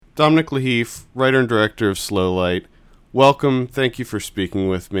Dominic Lahiff, writer and director of Slow Light. Welcome. Thank you for speaking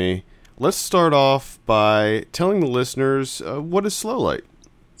with me. Let's start off by telling the listeners, what is Slow Light?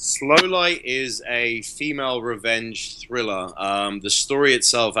 Slow Light is a female revenge thriller. The story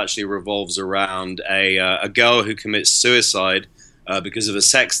itself actually revolves around a girl who commits suicide because of a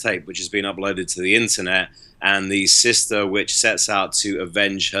sex tape which has been uploaded to the internet, and the sister which sets out to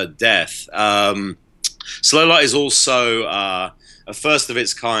avenge her death. Slow Light is also a first of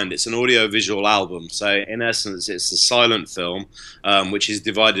its kind. It's an audio-visual album. So in essence, it's a silent film which is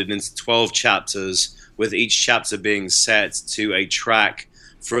divided into 12 chapters, with each chapter being set to a track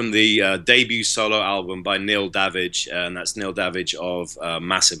from the debut solo album by Neil Davidge, and that's Neil Davidge of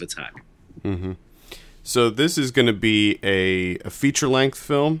Massive Attack. Mm-hmm. So this is going to be a feature-length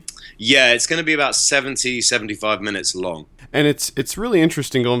film? Yeah, it's going to be about 75 minutes long. And it's really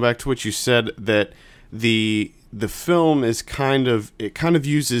interesting, going back to what you said, that the film is kind of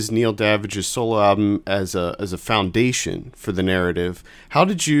uses Neil Davidge's solo album as a foundation for the narrative. How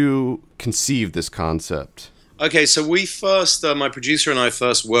did you conceive this concept? Okay, so we first, my producer and I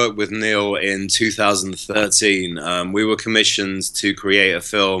first worked with Neil in 2013. We were commissioned to create a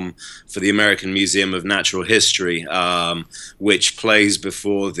film for the American Museum of Natural History, which plays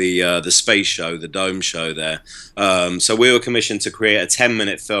before the space show, the Dome show there. So we were commissioned to create a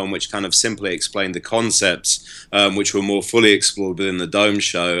 10-minute film which kind of simply explained the concepts which were more fully explored within the Dome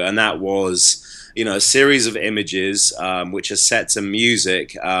show, and that was, a series of images which are set to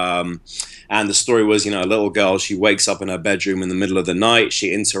music. And the story was, a little girl, she wakes up in her bedroom in the middle of the night.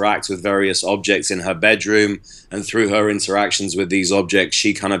 She interacts with various objects in her bedroom. And through her interactions with these objects,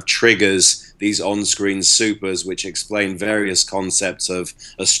 she kind of triggers these on-screen supers, which explain various concepts of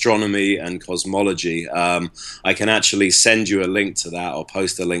astronomy and cosmology. I can actually send you a link to that, or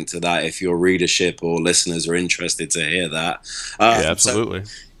post a link to that, if your readership or listeners are interested to hear that. Yeah, absolutely.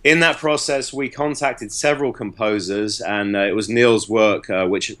 In that process, we contacted several composers, and it was Neil's work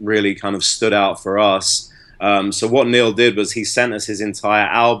which really kind of stood out for us. So what Neil did was he sent us his entire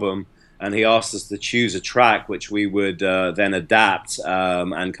album, and he asked us to choose a track which we would then adapt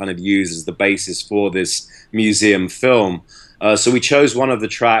and kind of use as the basis for this museum film. So we chose one of the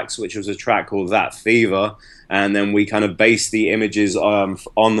tracks, which was a track called That Fever, and then we kind of based the images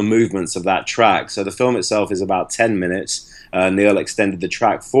on the movements of that track. So the film itself is about 10 minutes. Neil extended the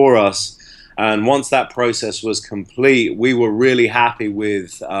track for us, and once that process was complete, we were really happy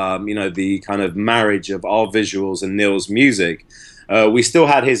with the kind of marriage of our visuals and Neil's music. We still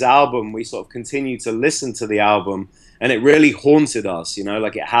had his album. We sort of continued to listen to the album, and it really haunted us.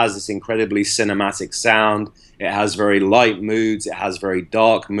 Like, it has this incredibly cinematic sound. It has very light moods. It has very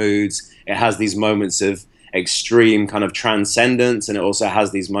dark moods. It has these moments of extreme kind of transcendence, and it also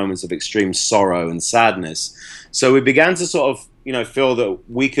has these moments of extreme sorrow and sadness. So we began to sort of, feel that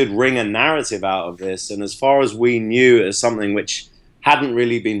we could wring a narrative out of this, and as far as we knew, as something which hadn't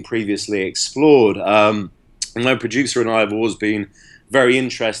really been previously explored. And my producer and I have always been very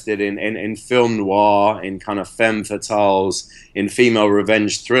interested in film noir, in kind of femme fatales, in female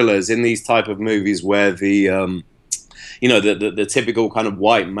revenge thrillers, in these type of movies where the typical kind of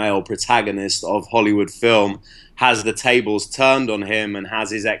white male protagonist of Hollywood film has the tables turned on him and has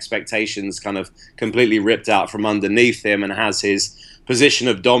his expectations kind of completely ripped out from underneath him, and has his position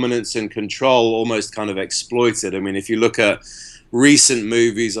of dominance and control almost kind of exploited. I mean, if you look at recent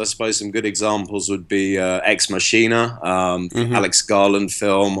movies, I suppose some good examples would be Ex Machina, Alex Garland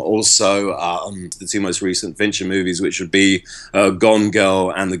film, also the two most recent Fincher movies, which would be Gone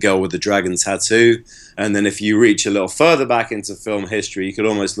Girl and The Girl with the Dragon Tattoo. And then if you reach a little further back into film history, you could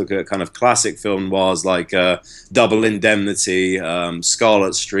almost look at kind of classic film noirs like Double Indemnity,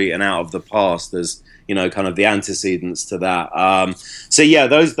 Scarlet Street, and Out of the Past as, kind of the antecedents to that. So yeah,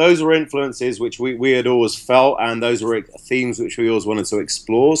 those were influences which we had always felt, and those were themes which we always wanted to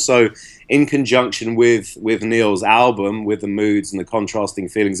explore. So in conjunction with Neil's album, with the moods and the contrasting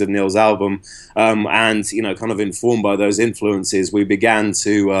feelings of Neil's album, and kind of informed by those influences, we began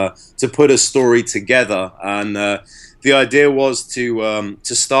to put a story together. And the idea was to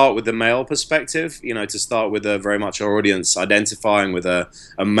start with the male perspective, to start with very much our audience identifying with a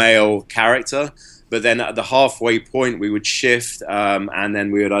male character. But then at the halfway point, we would shift, and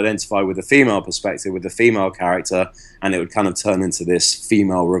then we would identify with the female perspective, with the female character, and it would kind of turn into this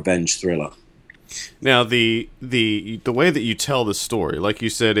female revenge thriller. Now, the way that you tell the story, like you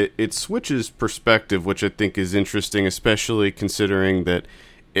said, it switches perspective, which I think is interesting, especially considering that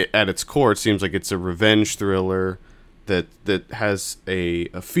at its core, it seems like it's a revenge thriller that has a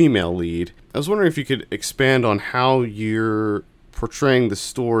female lead. I was wondering if you could expand on how your portraying the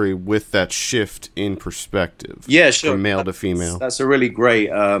story with that shift in perspective? Yeah, sure. From male to female. That's a really great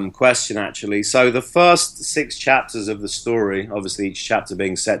question, actually. So the first 6 chapters of the story, obviously each chapter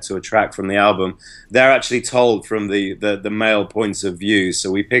being set to a track from the album, they're actually told from the male points of view. So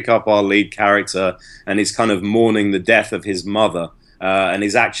we pick up our lead character, and he's kind of mourning the death of his mother. And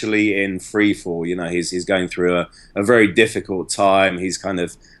he's actually in free fall. You know, he's going through a very difficult time. He's kind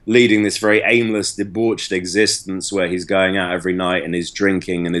of leading this very aimless, debauched existence where he's going out every night and he's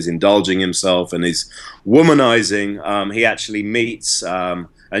drinking and he's indulging himself and he's womanizing. He actually meets a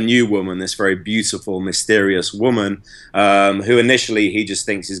new woman, this very beautiful, mysterious woman, who initially he just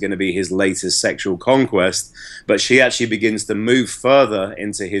thinks is going to be his latest sexual conquest, but she actually begins to move further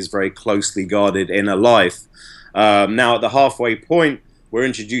into his very closely guarded inner life. Now, at the halfway point, we're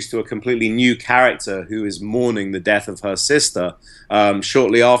introduced to a completely new character who is mourning the death of her sister.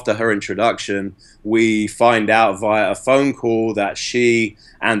 Shortly after her introduction, we find out via a phone call that she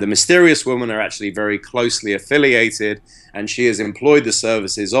and the mysterious woman are actually very closely affiliated, and she has employed the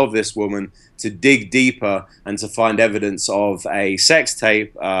services of this woman to dig deeper and to find evidence of a sex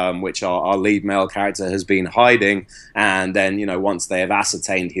tape, which our lead male character has been hiding. And then, you know, once they have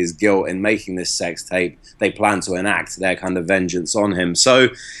ascertained his guilt in making this sex tape, they plan to enact their kind of vengeance on him. So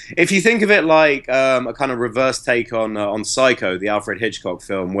if you think of it like a kind of reverse take on Psycho, the Alfred Hitchcock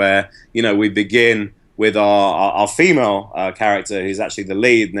film, where, you know, we begin with our female character who's actually the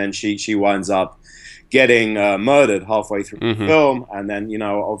lead, and then she winds up getting murdered halfway through the film, and then, you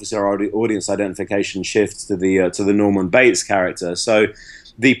know, obviously our audience identification shifts to the Norman Bates character. So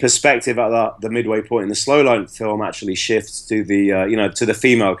the perspective at the midway point in the Slowline film actually shifts to to the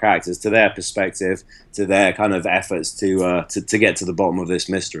female characters, to their perspective, to their kind of efforts to get to the bottom of this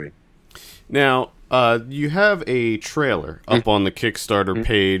mystery. Now, you have a trailer up on the Kickstarter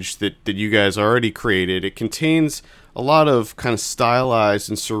page that you guys already created. It contains a lot of kind of stylized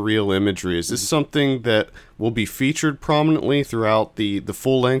and surreal imagery. Is this something that will be featured prominently throughout the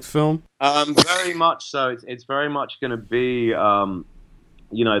full-length film? Very much so. It's very much going to be,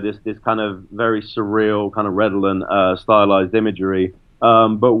 this kind of very surreal, kind of redolent, stylized imagery.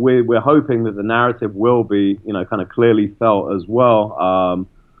 But we're hoping that the narrative will be, kind of clearly felt as well.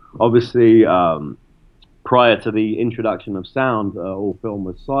 Obviously, prior to the introduction of sound, all film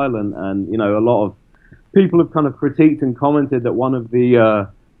was silent, and, a lot of people have kind of critiqued and commented that one of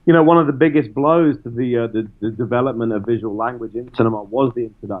the biggest blows to the development of visual language in cinema was the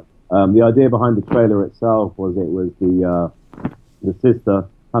introduction. The idea behind the trailer itself was it was the sister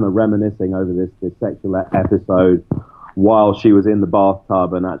kind of reminiscing over this sexual episode while she was in the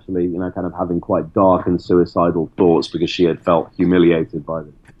bathtub, and actually, kind of having quite dark and suicidal thoughts because she had felt humiliated by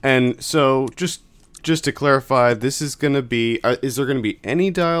them. And so, just to clarify, this is going to be, is there going to be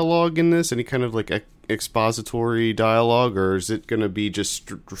any dialogue in this? Any kind of like expository dialogue, or is it going to be just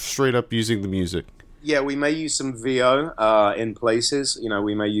straight up using the music? Yeah, we may use some VO in places.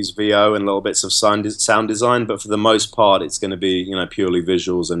 We may use VO and little bits of sound design, but for the most part, it's going to be, purely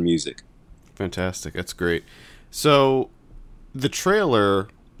visuals and music. Fantastic. That's great. So, the trailer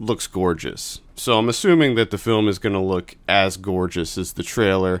looks gorgeous. So I'm assuming that the film is going to look as gorgeous as the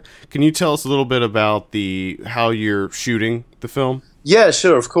trailer. Can you tell us a little bit about how you're shooting the film? Yeah,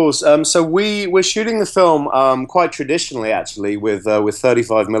 sure, of course. So we're shooting the film quite traditionally, actually, with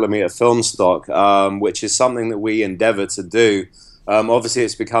 35mm film stock, which is something that we endeavor to do. Obviously,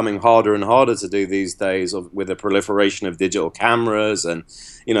 it's becoming harder and harder to do these days with the proliferation of digital cameras, and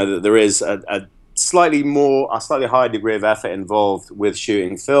that there is a slightly higher degree of effort involved with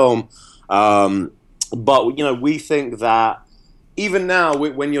shooting film. But we think that even now,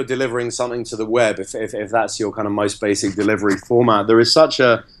 when you're delivering something to the web, if that's your kind of most basic delivery format, there is such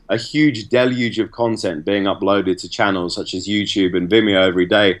a huge deluge of content being uploaded to channels such as YouTube and Vimeo every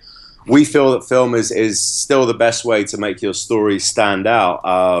day. We feel that film is still the best way to make your story stand out,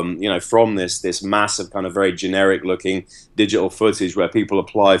 from this massive kind of very generic looking digital footage where people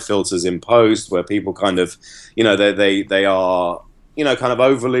apply filters in post, where people kind of, they are, kind of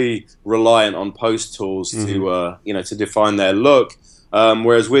overly reliant on post tools to define their look.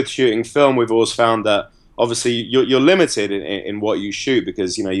 Whereas with shooting film, we've always found that obviously you're limited in what you shoot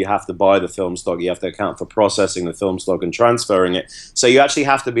because, you have to buy the film stock, you have to account for processing the film stock and transferring it. So you actually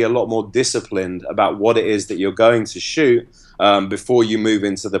have to be a lot more disciplined about what it is that you're going to shoot before you move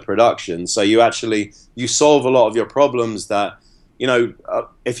into the production. So you solve a lot of your problems that,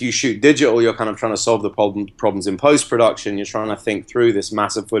 if you shoot digital, you're kind of trying to solve the problems in post-production. You're trying to think through this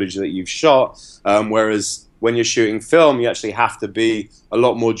massive footage that you've shot, whereas when you're shooting film, you actually have to be a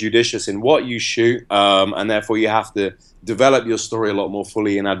lot more judicious in what you shoot, and therefore you have to develop your story a lot more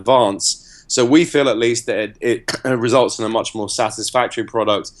fully in advance. So we feel at least that it results in a much more satisfactory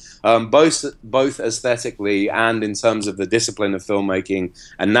product, both aesthetically and in terms of the discipline of filmmaking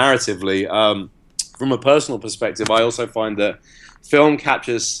and narratively. From a personal perspective, I also find that film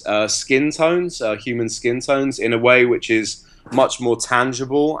captures skin tones, human skin tones, in a way which is much more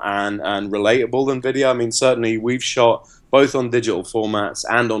tangible and relatable than video. I mean, certainly we've shot both on digital formats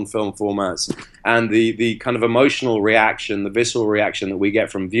and on film formats, and the kind of emotional reaction, the visceral reaction that we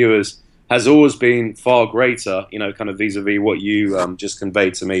get from viewers has always been far greater, kind of vis-a-vis what you just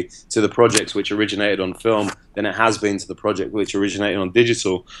conveyed to me, to the projects which originated on film than it has been to the project which originated on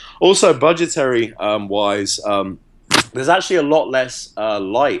digital. Also, budgetary wise, there's actually a lot less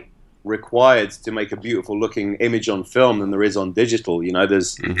light required to make a beautiful looking image on film than there is on digital.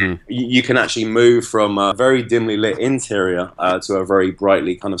 There's you can actually move from a very dimly lit interior to a very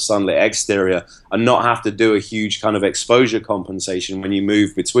brightly kind of sunlit exterior and not have to do a huge kind of exposure compensation when you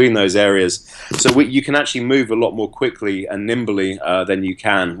move between those areas. So you can actually move a lot more quickly and nimbly than you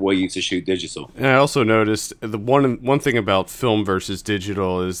can were you to shoot digital. And I also noticed the one thing about film versus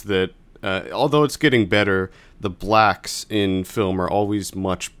digital is that although it's getting better, the blacks in film are always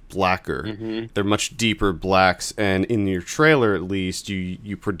much blacker. They're much deeper blacks, and in your trailer at least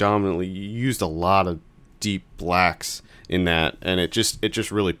you predominantly used a lot of deep blacks in that, and it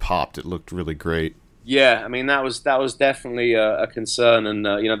just really popped. It looked really great. Yeah, I mean that was definitely a concern, and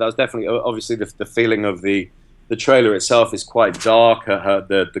that was definitely obviously the feeling of the trailer itself is quite dark.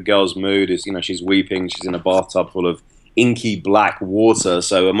 The girl's mood is, she's weeping, she's in a bathtub full of inky black water,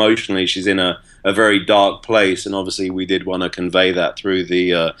 so emotionally she's in a very dark place, and obviously we did want to convey that through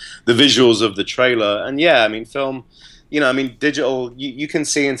the visuals of the trailer. And yeah, I mean film, digital, you can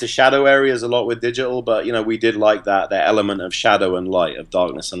see into shadow areas a lot with digital, but we did like that element of shadow and light, of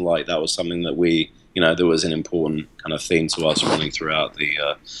darkness and light. That was something that we, there was an important kind of theme to us running throughout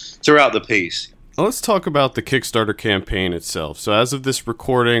the piece. Let's talk about the Kickstarter campaign itself. So as of this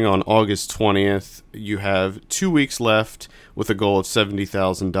recording on August 20th, you have 2 weeks left with a goal of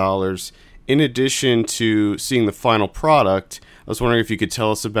 $70,000. In addition to seeing the final product, I was wondering if you could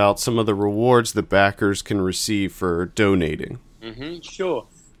tell us about some of the rewards that backers can receive for donating. Sure.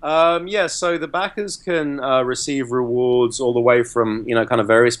 So the backers can receive rewards all the way from, kind of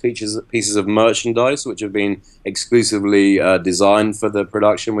various pieces of merchandise, which have been exclusively designed for the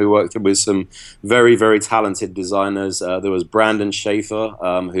production. We worked with some very, very talented designers. There was Brandon Schaefer,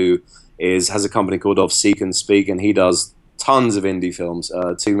 who has a company called Of Seek and Speak, and he does tons of indie films,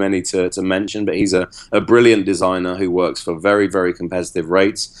 too many to mention, but he's a brilliant designer who works for very, very competitive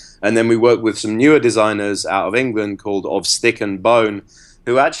rates. And then we worked with some newer designers out of England called Of Stick and Bone,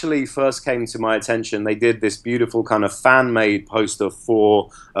 who actually first came to my attention. They did this beautiful kind of fan-made poster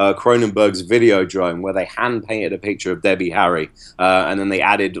for Cronenberg's Videodrome, where they hand-painted a picture of Debbie Harry, and then they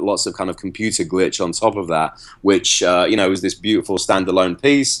added lots of kind of computer glitch on top of that, which, was this beautiful standalone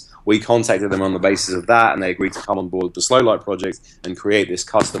piece. We contacted them on the basis of that, and they agreed to come on board the Slow Light project and create this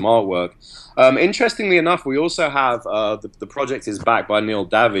custom artwork. Interestingly enough, we also have the project is backed by Neil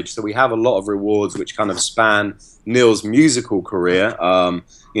Davidge, so we have a lot of rewards which kind of span Neil's musical career.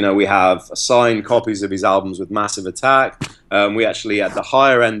 We have signed copies of his albums with Massive Attack. We actually, at the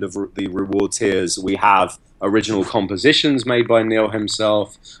higher end of the reward tiers, we have original compositions made by Neil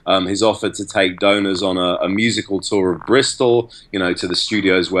himself. He's offered to take donors on a musical tour of Bristol, to the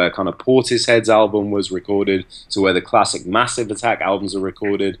studios where kind of Portishead's album was recorded, to where the classic Massive Attack albums are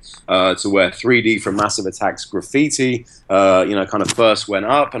recorded, to where 3D from Massive Attack's Graffiti, kind of first went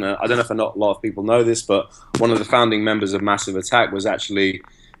up. And I don't know if a lot of people know this, but one of the founding members of Massive Attack was actually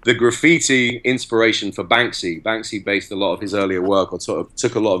the graffiti inspiration for Banksy. Banksy based a lot of his earlier work, or sort of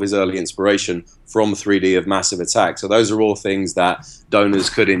took a lot of his early inspiration from 3D of Massive Attack. So those are all things that donors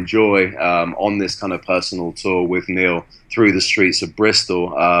could enjoy on this kind of personal tour with Neil through the streets of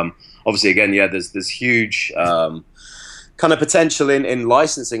Bristol. Obviously, again, there's huge kind of potential in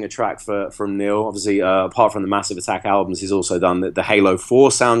licensing a track from Neil. Obviously, apart from the Massive Attack albums, he's also done the Halo 4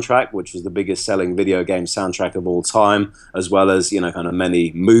 soundtrack, which was the biggest selling video game soundtrack of all time, as well as, kind of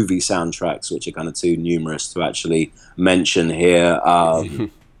many movie soundtracks, which are kind of too numerous to actually mention here.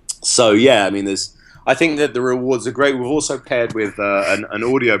 So, yeah, I mean, I think that the rewards are great. We've also paired with an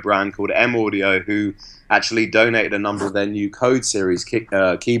audio brand called M Audio, who actually donated a number of their new Code Series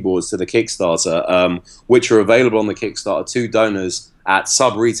keyboards to the Kickstarter, which are available on the Kickstarter to donors at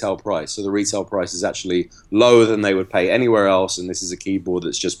sub-retail price. So the retail price is actually lower than they would pay anywhere else, and this is a keyboard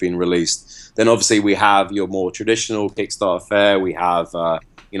that's just been released. Then obviously we have your more traditional Kickstarter fare. We have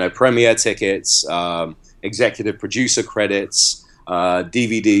premiere tickets, executive producer credits,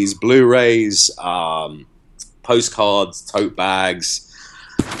 DVDs, Blu-rays, postcards, tote bags,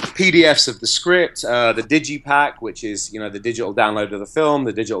 PDFs of the script, the Digipack, which is the digital download of the film,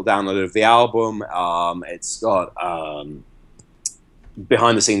 the digital download of the album. It's got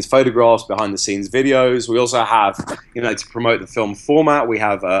behind the scenes photographs, behind the scenes videos. We also have, to promote the film format, we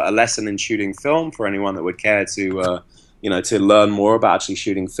have a lesson in shooting film for anyone that would care to to learn more about actually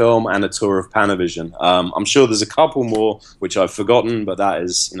shooting film, and a tour of Panavision. I'm sure there's a couple more which I've forgotten, but that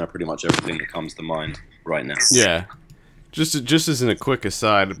is pretty much everything that comes to mind right now. Yeah. Just as a quick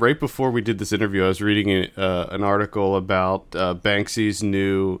aside, right before we did this interview, I was reading an article about Banksy's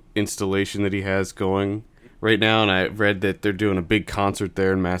new installation that he has going right now, and I read that they're doing a big concert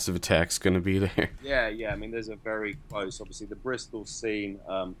there, and Massive Attack's going to be there. Yeah. I mean, there's a very close, obviously, the Bristol scene.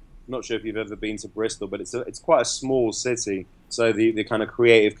 I'm not sure if you've ever been to Bristol, but it's quite a small city, so the kind of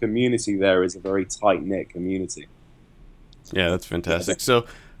creative community there is a very tight-knit community. Yeah, that's fantastic. So,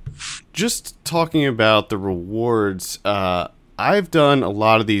 just talking about the rewards, I've done a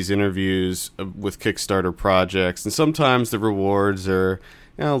lot of these interviews with Kickstarter projects, and sometimes the rewards are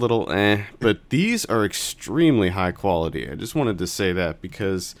a little but these are extremely high quality. I just wanted to say that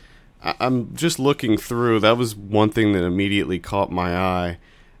because I'm just looking through. That was one thing that immediately caught my eye.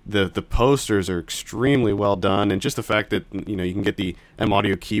 The posters are extremely well done, and just the fact that you can get the M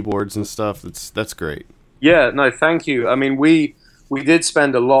Audio keyboards and stuff, that's great. Yeah, no, thank you. I mean, we did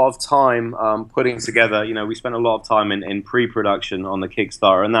spend a lot of time putting together, we spent a lot of time in pre-production on the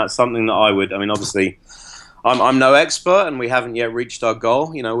Kickstarter, and that's something that obviously, I'm no expert, and we haven't yet reached our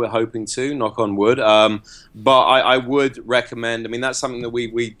goal. We're hoping to, knock on wood. But I would recommend, that's something that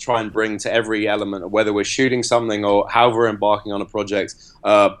we try and bring to every element, whether we're shooting something or however we're embarking on a project.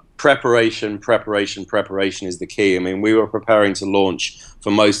 Preparation is the key. We were preparing to launch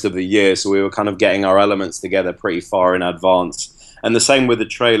for most of the year, so we were kind of getting our elements together pretty far in advance. And the same with the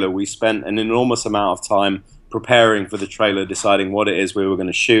trailer. We spent an enormous amount of time preparing for the trailer, deciding what it is we were going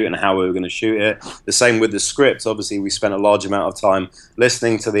to shoot and how we were going to shoot it. The same with the script. Obviously, we spent a large amount of time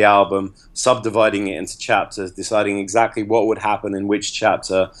listening to the album, subdividing it into chapters, deciding exactly what would happen in which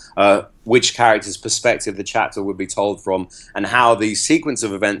chapter, which character's perspective the chapter would be told from, and how the sequence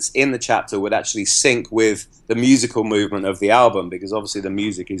of events in the chapter would actually sync with the musical movement of the album, because obviously the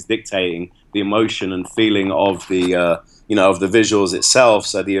music is dictating the emotion and feeling of the of the visuals itself.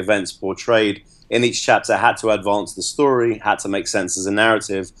 So the events portrayed in each chapter had to advance the story, had to make sense as a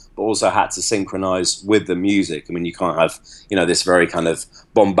narrative, but also had to synchronize with the music. You can't have, this very kind of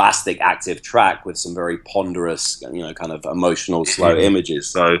bombastic, active track with some very ponderous, kind of emotional, slow images.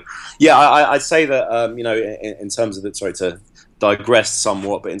 So, yeah, I'd say that, in terms of sorry to digress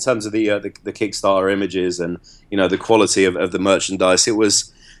somewhat, but in terms of the Kickstarter images and, the quality of the merchandise,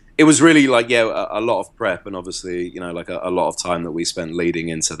 it was really a lot of prep, and obviously, a lot of time that we spent leading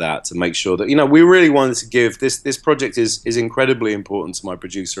into that to make sure that, we really wanted to give this project is incredibly important to my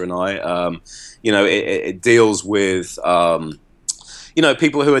producer and I. It deals with,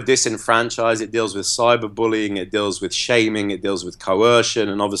 people who are disenfranchised. It deals with cyberbullying. It deals with shaming. It deals with coercion.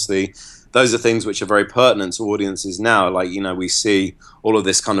 And obviously, those are things which are very pertinent to audiences now. We see all of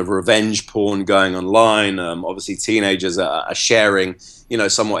this kind of revenge porn going online. Obviously, teenagers are sharing,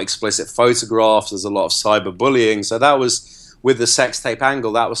 somewhat explicit photographs. There's a lot of cyberbullying. So that was, with the sex tape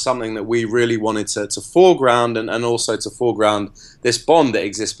angle, that was something that we really wanted to foreground, and also to foreground this bond that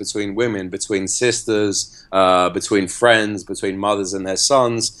exists between women, between sisters, between friends, between mothers and their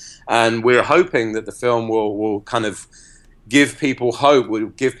sons. And we're hoping that the film will kind of give people hope, will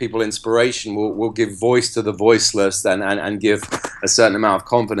give people inspiration, will give voice to the voiceless, and give a certain amount of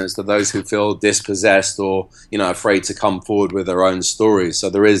confidence to those who feel dispossessed or, afraid to come forward with their own stories. So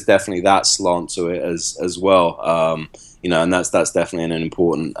there is definitely that slant to it as well. And that's definitely an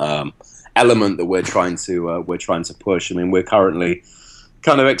important element that we're trying to push. We're currently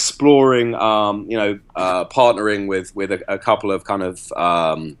kind of exploring, partnering with a couple of kind of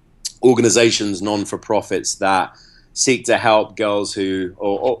organizations, non-for-profits that seek to help girls who,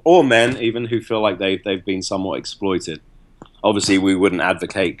 or men even, who feel like they've been somewhat exploited. Obviously, we wouldn't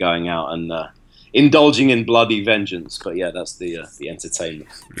advocate going out and indulging in bloody vengeance, but yeah, that's the entertainment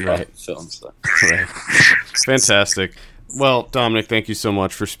film. So. Right. Fantastic. Well, Dominic, thank you so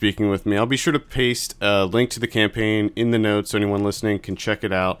much for speaking with me. I'll be sure to paste a link to the campaign in the notes so anyone listening can check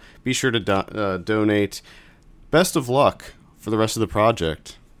it out. Be sure to donate. Best of luck for the rest of the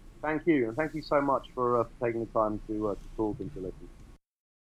project. Thank you, and thank you so much for taking the time to talk and to listen.